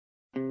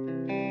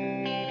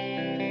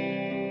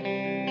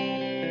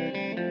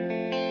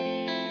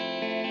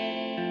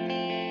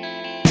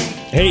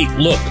Hey,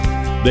 look,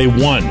 they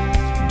won.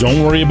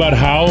 Don't worry about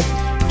how.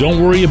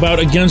 Don't worry about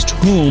against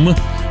whom.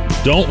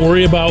 Don't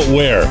worry about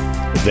where.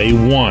 They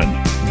won.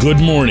 Good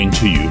morning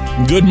to you.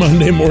 Good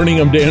Monday morning.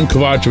 I'm Dan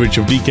Kovacevic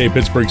of DK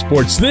Pittsburgh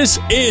Sports. This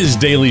is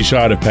Daily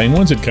Shot of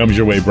Penguins. It comes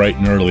your way bright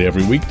and early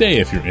every weekday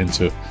if you're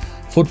into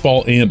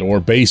football and or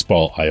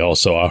baseball. I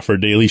also offer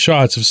daily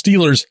shots of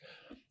Steelers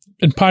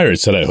and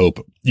Pirates that I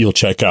hope you'll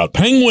check out.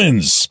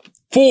 Penguins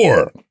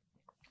 4,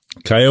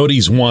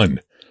 Coyotes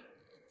 1.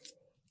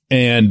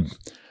 And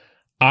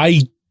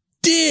I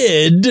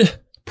did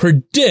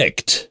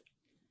predict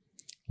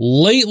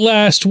late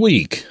last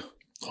week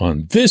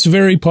on this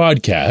very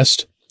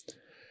podcast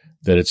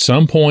that at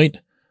some point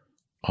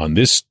on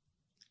this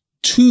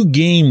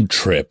 2-game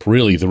trip,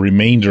 really the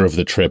remainder of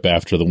the trip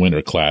after the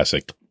Winter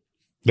Classic,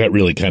 that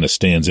really kind of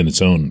stands in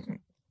its own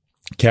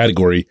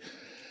category,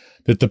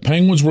 that the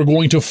Penguins were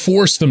going to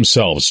force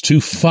themselves to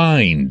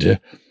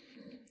find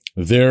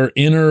their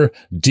inner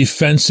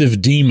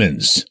defensive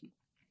demons.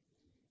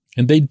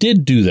 And they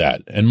did do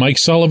that, and Mike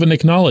Sullivan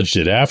acknowledged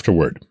it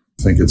afterward.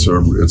 I think it's a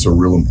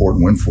real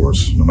important win for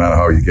us, no matter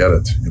how you get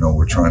it. You know,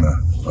 we're trying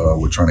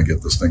to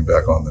get this thing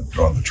back on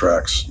the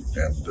tracks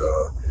and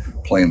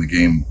playing the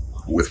game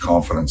with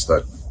confidence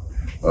that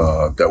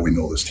we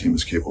know this team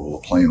is capable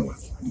of playing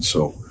with. And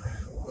so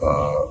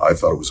I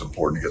thought it was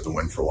important to get the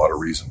win for a lot of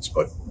reasons,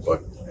 but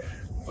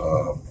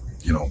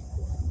you know,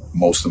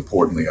 most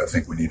importantly, I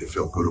think we need to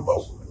feel good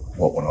about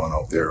what went on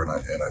out there, and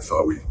I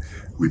thought we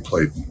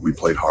played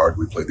hard.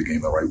 We played the game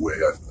the right way.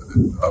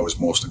 I was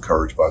most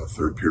encouraged by the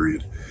third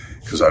period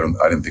because I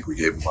didn't think we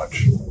gave them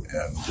much,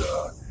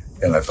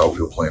 and I thought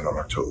we were playing on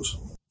our toes.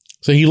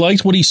 So he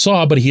liked what he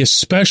saw, but he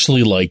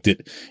especially liked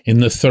it in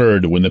the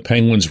third when the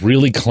Penguins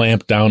really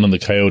clamped down on the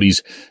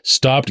Coyotes,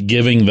 stopped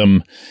giving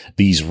them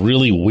these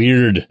really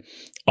weird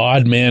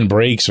odd man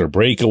breaks or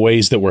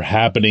breakaways that were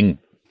happening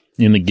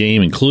in the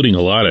game, including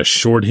a lot of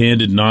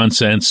shorthanded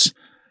nonsense.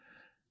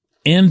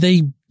 And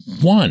they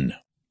won.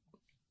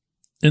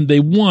 And they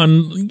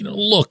won. You know,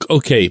 look,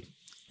 okay,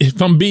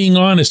 if I'm being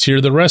honest here,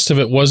 the rest of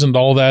it wasn't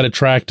all that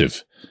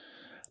attractive.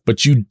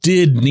 But you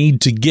did need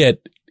to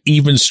get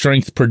even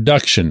strength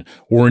production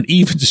or an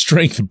even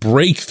strength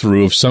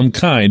breakthrough of some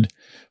kind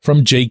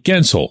from Jake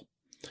Guentzel.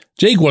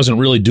 Jake wasn't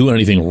really doing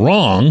anything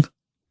wrong,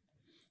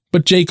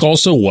 but Jake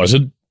also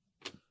wasn't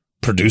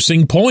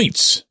producing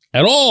points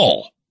at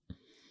all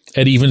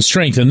at even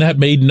strength, and that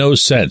made no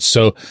sense.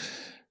 So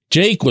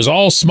Jake was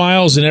all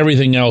smiles and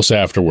everything else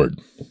afterward.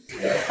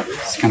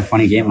 It's kind of a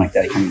funny game like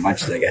that. It kind of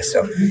bunches, I guess.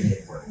 So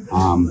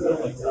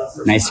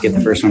nice to get the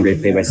first one.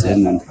 Great play by Sid,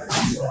 and then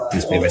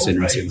nice play by Sid and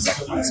the rest of the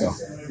second one. So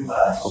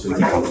hopefully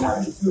we keep going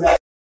now.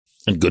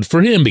 And good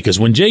for him, because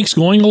when Jake's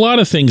going, a lot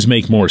of things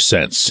make more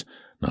sense.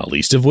 Not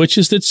least of which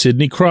is that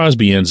Sidney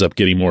Crosby ends up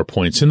getting more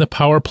points, and the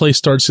power play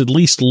starts at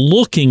least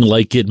looking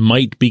like it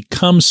might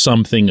become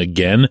something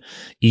again,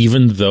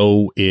 even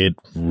though it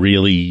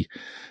really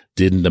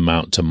didn't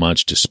amount to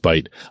much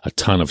despite a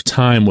ton of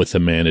time with the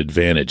man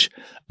advantage.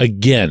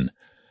 Again,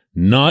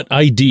 not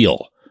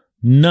ideal.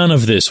 None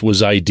of this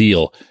was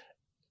ideal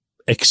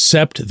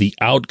except the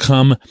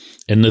outcome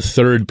in the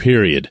third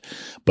period.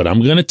 But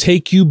I'm going to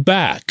take you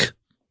back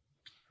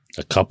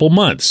a couple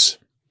months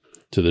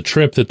to the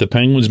trip that the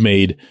Penguins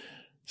made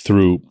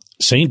through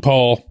St.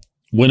 Paul,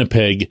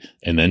 Winnipeg,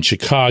 and then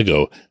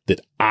Chicago that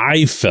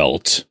I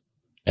felt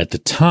at the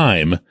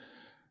time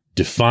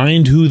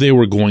defined who they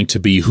were going to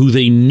be, who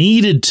they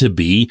needed to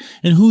be,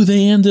 and who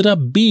they ended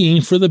up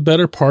being for the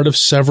better part of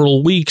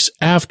several weeks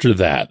after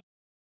that.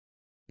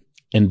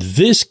 And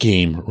this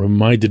game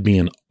reminded me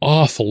an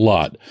awful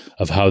lot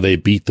of how they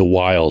beat the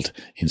Wild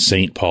in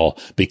St. Paul,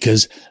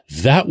 because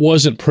that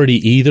wasn't pretty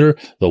either.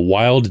 The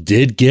Wild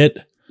did get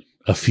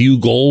a few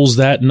goals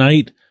that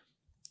night,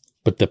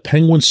 but the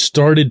Penguins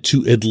started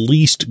to at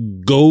least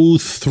go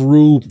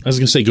through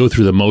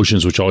the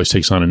motions, which always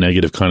takes on a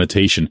negative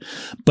connotation,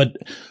 but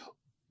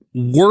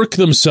work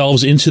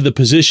themselves into the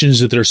positions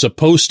that they're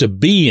supposed to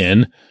be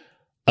in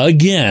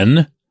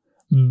again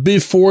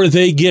before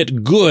they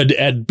get good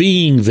at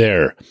being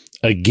there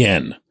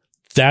again.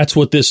 That's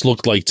what this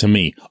looked like to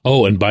me.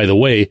 Oh, and by the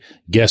way,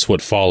 guess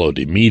what followed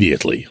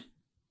immediately?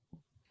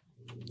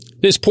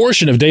 This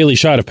portion of Daily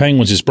Shot of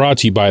Penguins is brought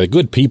to you by the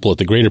good people at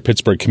the Greater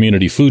Pittsburgh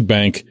Community Food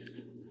Bank,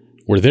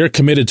 where they're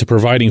committed to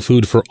providing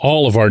food for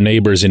all of our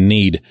neighbors in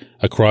need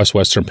across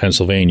Western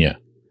Pennsylvania.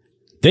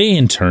 They,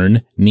 in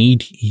turn,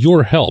 need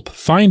your help.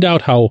 Find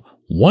out how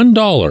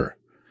 $1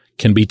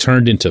 can be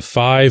turned into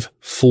 5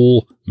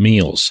 full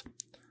meals.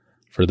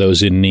 For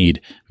those in need,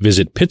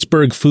 visit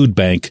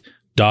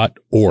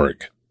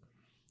pittsburghfoodbank.org.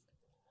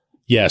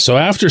 Yeah, so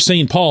after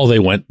St. Paul, they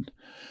went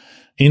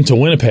into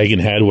Winnipeg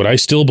and had what I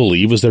still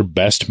believe was their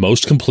best,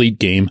 most complete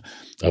game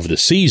of the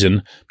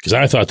season, because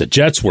I thought the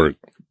Jets were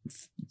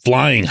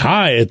flying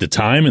high at the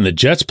time, and the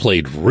Jets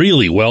played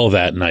really well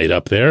that night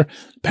up there.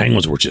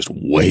 Penguins were just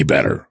way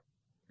better.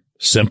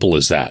 Simple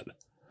as that.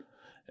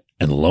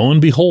 And lo and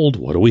behold,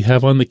 what do we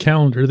have on the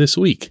calendar this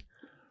week?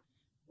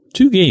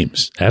 2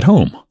 games at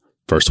home.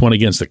 First one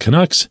against the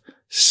Canucks.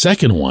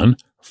 Second one,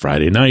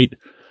 Friday night,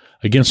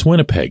 against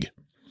Winnipeg.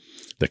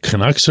 The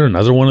Canucks are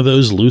another one of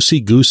those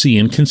loosey-goosey,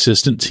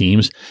 inconsistent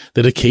teams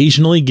that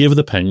occasionally give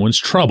the Penguins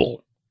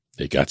trouble.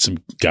 They got some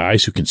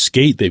guys who can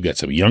skate. They've got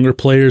some younger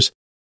players.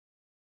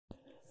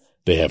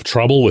 They have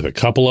trouble with a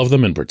couple of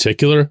them in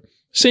particular.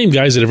 Same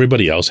guys that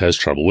everybody else has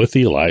trouble with,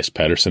 the Elias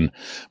Pettersson,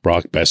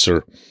 Brock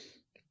Besser,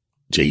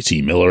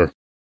 JT Miller.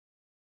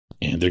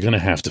 And they're going to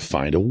have to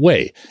find a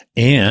way.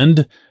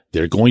 And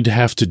they're going to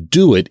have to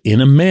do it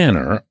in a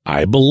manner,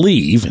 I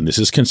believe, and this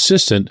is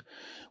consistent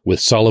with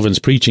Sullivan's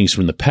preachings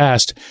from the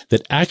past,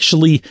 that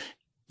actually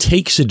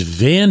takes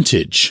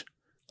advantage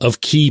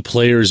of key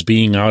players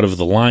being out of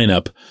the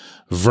lineup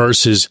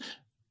versus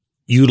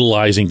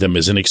utilizing them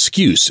as an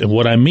excuse. And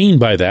what I mean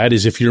by that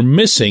is if you're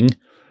missing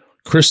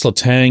Chris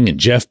Letang and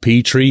Jeff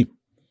Petrie,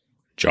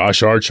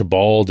 Josh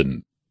Archibald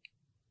and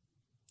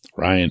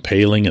Ryan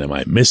Poehling, and am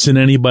I missing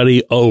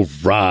anybody? Oh,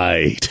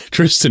 right,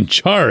 Tristan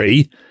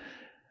Jarry,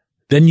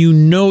 then you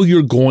know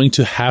you're going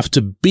to have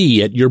to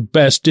be at your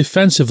best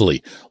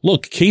defensively.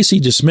 Look, Casey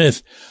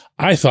DeSmith,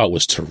 I thought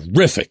was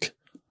terrific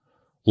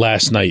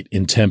last night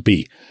in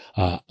Tempe.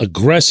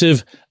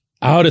 Aggressive,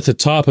 out at the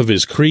top of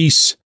his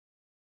crease,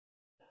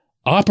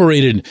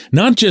 operated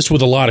not just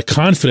with a lot of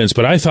confidence,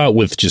 but I thought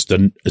with just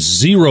a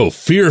zero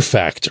fear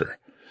factor.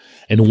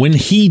 And when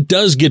he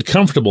does get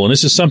comfortable, and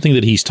this is something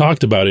that he's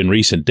talked about in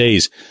recent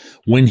days,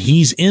 when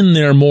he's in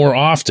there more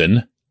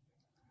often,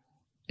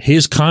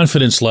 his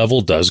confidence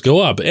level does go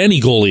up. Any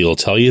goalie will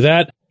tell you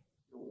that.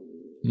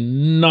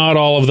 Not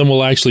all of them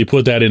will actually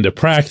put that into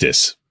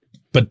practice.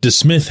 But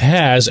DeSmith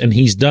has, and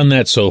he's done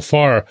that so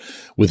far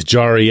with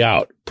Jarry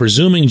out.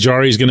 Presuming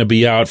Jarry's going to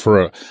be out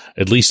for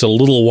at least a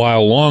little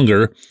while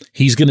longer,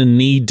 he's going to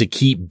need to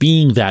keep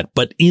being that.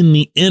 But in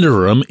the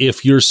interim,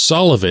 if you're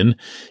Sullivan,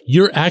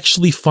 you're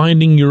actually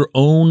finding your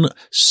own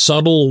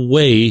subtle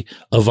way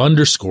of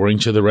underscoring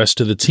to the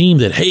rest of the team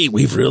that, hey,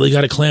 we've really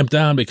got to clamp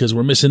down because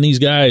we're missing these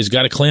guys.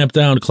 Got to clamp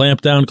down.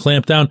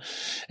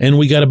 And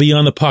we got to be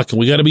on the puck and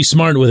we got to be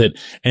smart with it.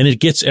 And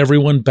it gets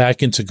everyone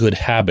back into good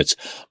habits.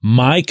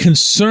 My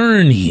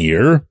concern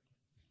here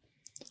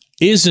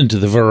isn't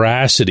the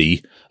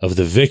veracity of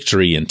the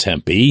victory in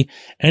Tempe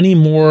any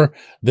more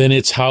than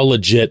it's how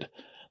legit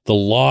the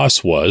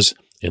loss was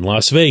in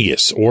Las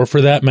Vegas, or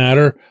for that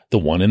matter, the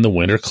one in the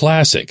Winter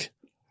Classic.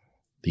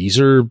 These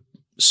are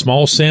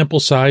small sample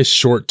size,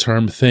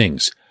 short-term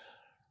things.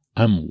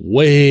 I'm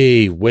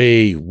way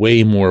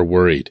more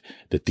worried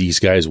that these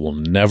guys will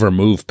never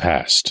move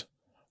past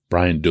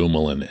Brian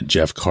Dumoulin and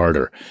Jeff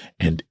Carter.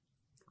 And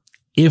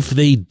if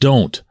they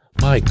don't,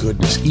 my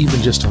goodness,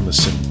 even just on the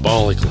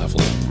symbolic level,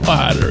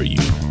 what are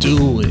you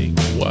doing?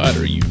 What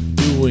are you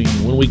doing?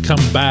 When we come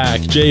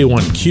back,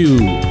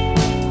 J1Q.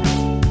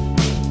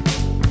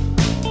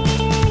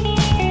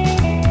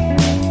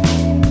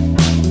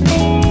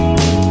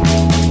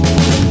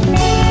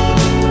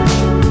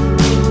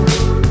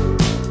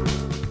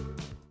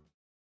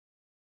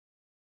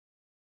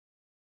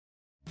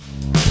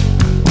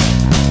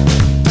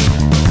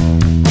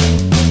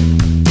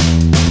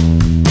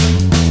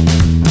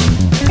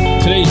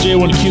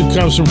 J1Q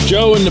comes from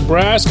Joe in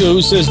Nebraska,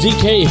 who says,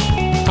 DK,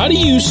 how do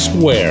you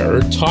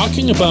square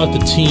talking about the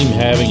team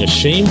having a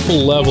shameful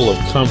level of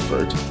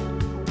comfort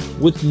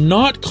with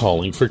not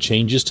calling for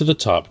changes to the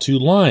top two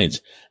lines?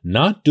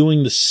 Not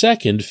doing the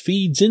second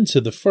feeds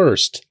into the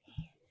first.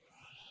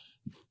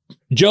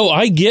 Joe,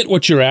 I get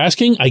what you're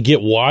asking. I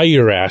get why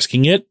you're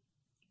asking it.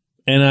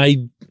 And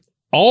I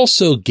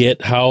also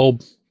get how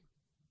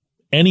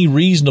any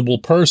reasonable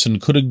person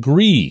could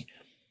agree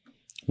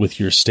with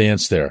your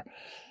stance there.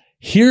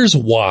 Here's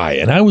why,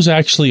 and I was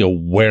actually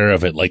aware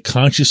of it, like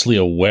consciously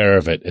aware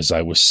of it as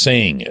I was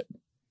saying it.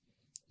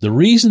 The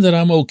reason that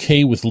I'm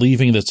okay with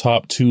leaving the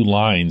top two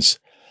lines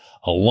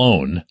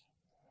alone,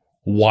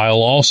 while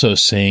also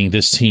saying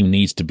this team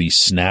needs to be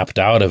snapped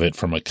out of it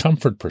from a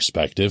comfort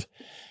perspective,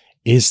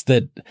 is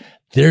that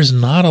there's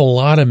not a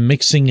lot of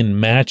mixing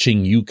and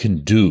matching you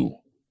can do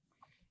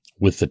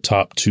with the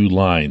top two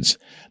lines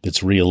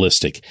that's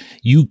realistic.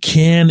 You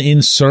can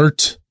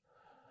insert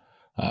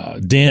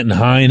Danton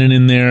Heinen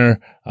in there.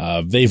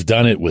 They've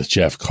done it with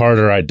Jeff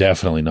Carter. I'd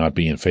definitely not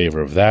be in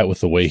favor of that with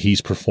the way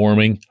he's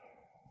performing.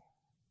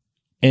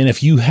 And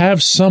if you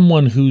have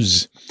someone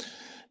who's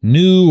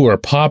new or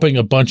popping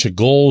a bunch of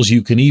goals,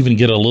 you can even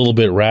get a little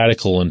bit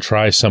radical and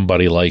try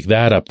somebody like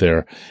that up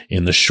there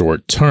in the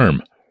short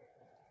term.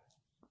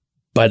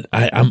 But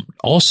I'm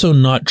also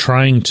not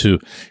trying to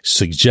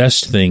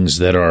suggest things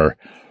that are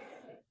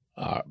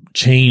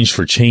change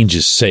for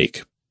change's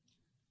sake.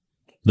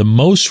 The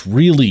most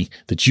really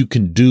that you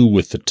can do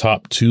with the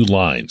top two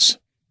lines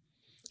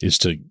is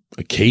to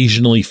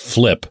occasionally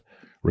flip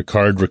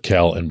Rickard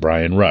Rakell and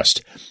Brian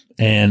Rust.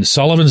 And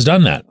Sullivan's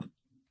done that.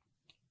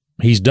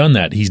 He's done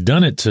that. He's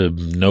done it to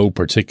no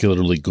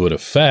particularly good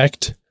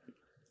effect,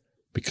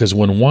 because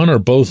when one or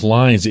both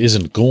lines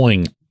isn't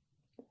going,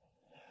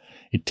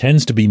 it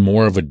tends to be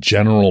more of a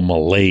general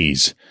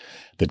malaise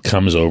that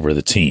comes over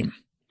the team.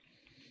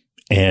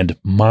 And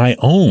my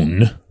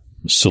own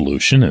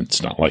solution, and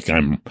it's not like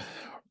I'm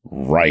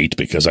right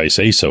because I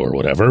say so or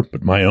whatever,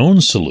 but my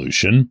own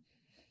solution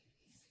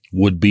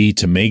would be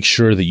to make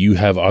sure that you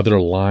have other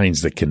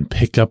lines that can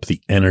pick up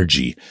the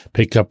energy,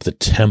 pick up the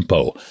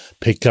tempo,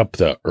 pick up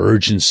the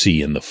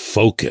urgency and the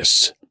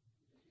focus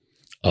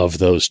of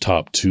those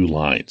top two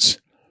lines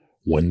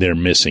when they're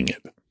missing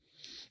it.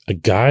 A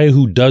guy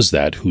who does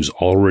that, who's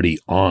already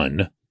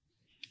on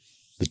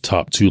the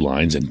top two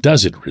lines and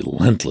does it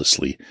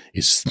relentlessly,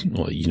 is,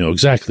 well, you know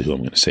exactly who I'm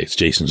going to say. It's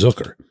Jason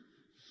Zucker.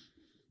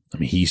 I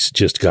mean, he's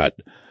just got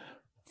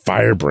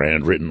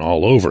firebrand written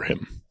all over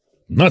him.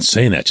 I'm not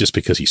saying that just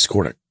because he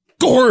scored a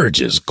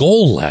gorgeous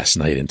goal last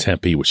night in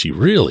Tempe, which he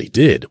really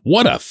did.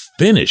 What a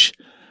finish.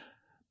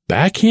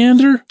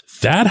 Backhander?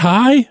 That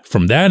high?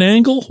 From that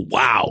angle?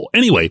 Wow.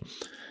 Anyway,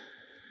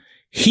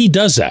 he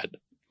does that.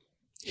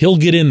 He'll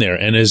get in there.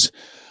 And as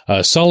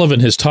Sullivan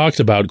has talked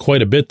about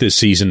quite a bit this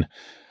season,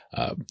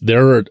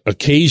 there are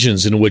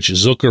occasions in which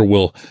Zucker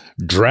will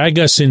drag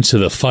us into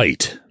the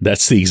fight.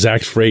 That's the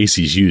exact phrase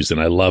he's used, and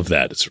I love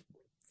that. It's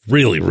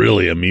really,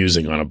 really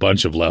amusing on a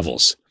bunch of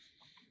levels.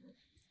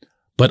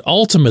 But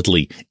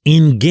ultimately,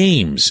 in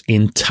games,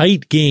 in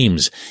tight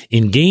games,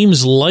 in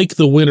games like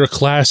the Winter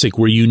Classic,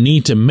 where you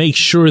need to make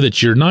sure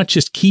that you're not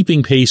just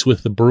keeping pace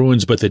with the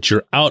Bruins, but that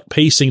you're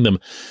outpacing them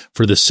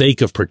for the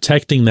sake of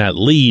protecting that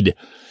lead,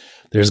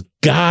 there's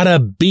gotta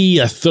be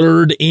a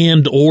third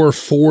and or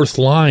fourth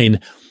line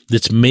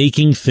that's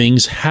making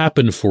things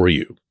happen for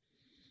you.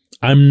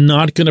 I'm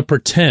not going to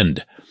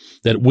pretend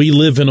that we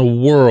live in a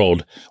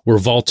world where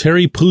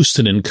Valtteri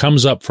Puustinen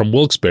comes up from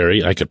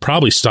Wilkes-Barre. I could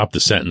probably stop the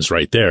sentence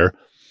right there.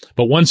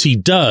 But once he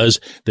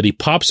does, that he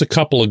pops a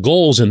couple of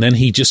goals and then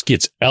he just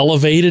gets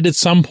elevated at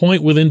some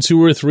point within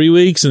 2 or 3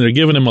 weeks and they're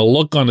giving him a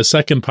look on a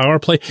second power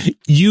play.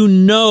 You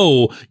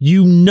know,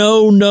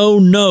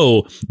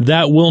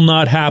 that will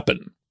not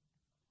happen.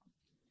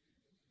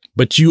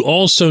 But you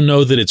also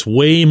know that it's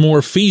way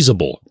more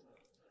feasible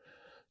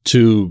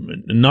to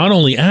not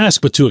only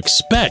ask, but to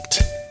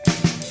expect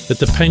that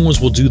the Penguins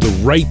will do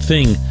the right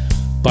thing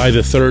by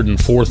the third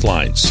and fourth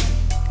lines.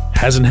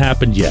 Hasn't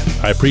happened yet.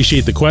 I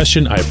appreciate the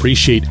question. I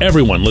appreciate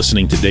everyone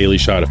listening to Daily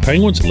Shot of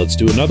Penguins. Let's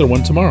do another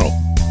one tomorrow.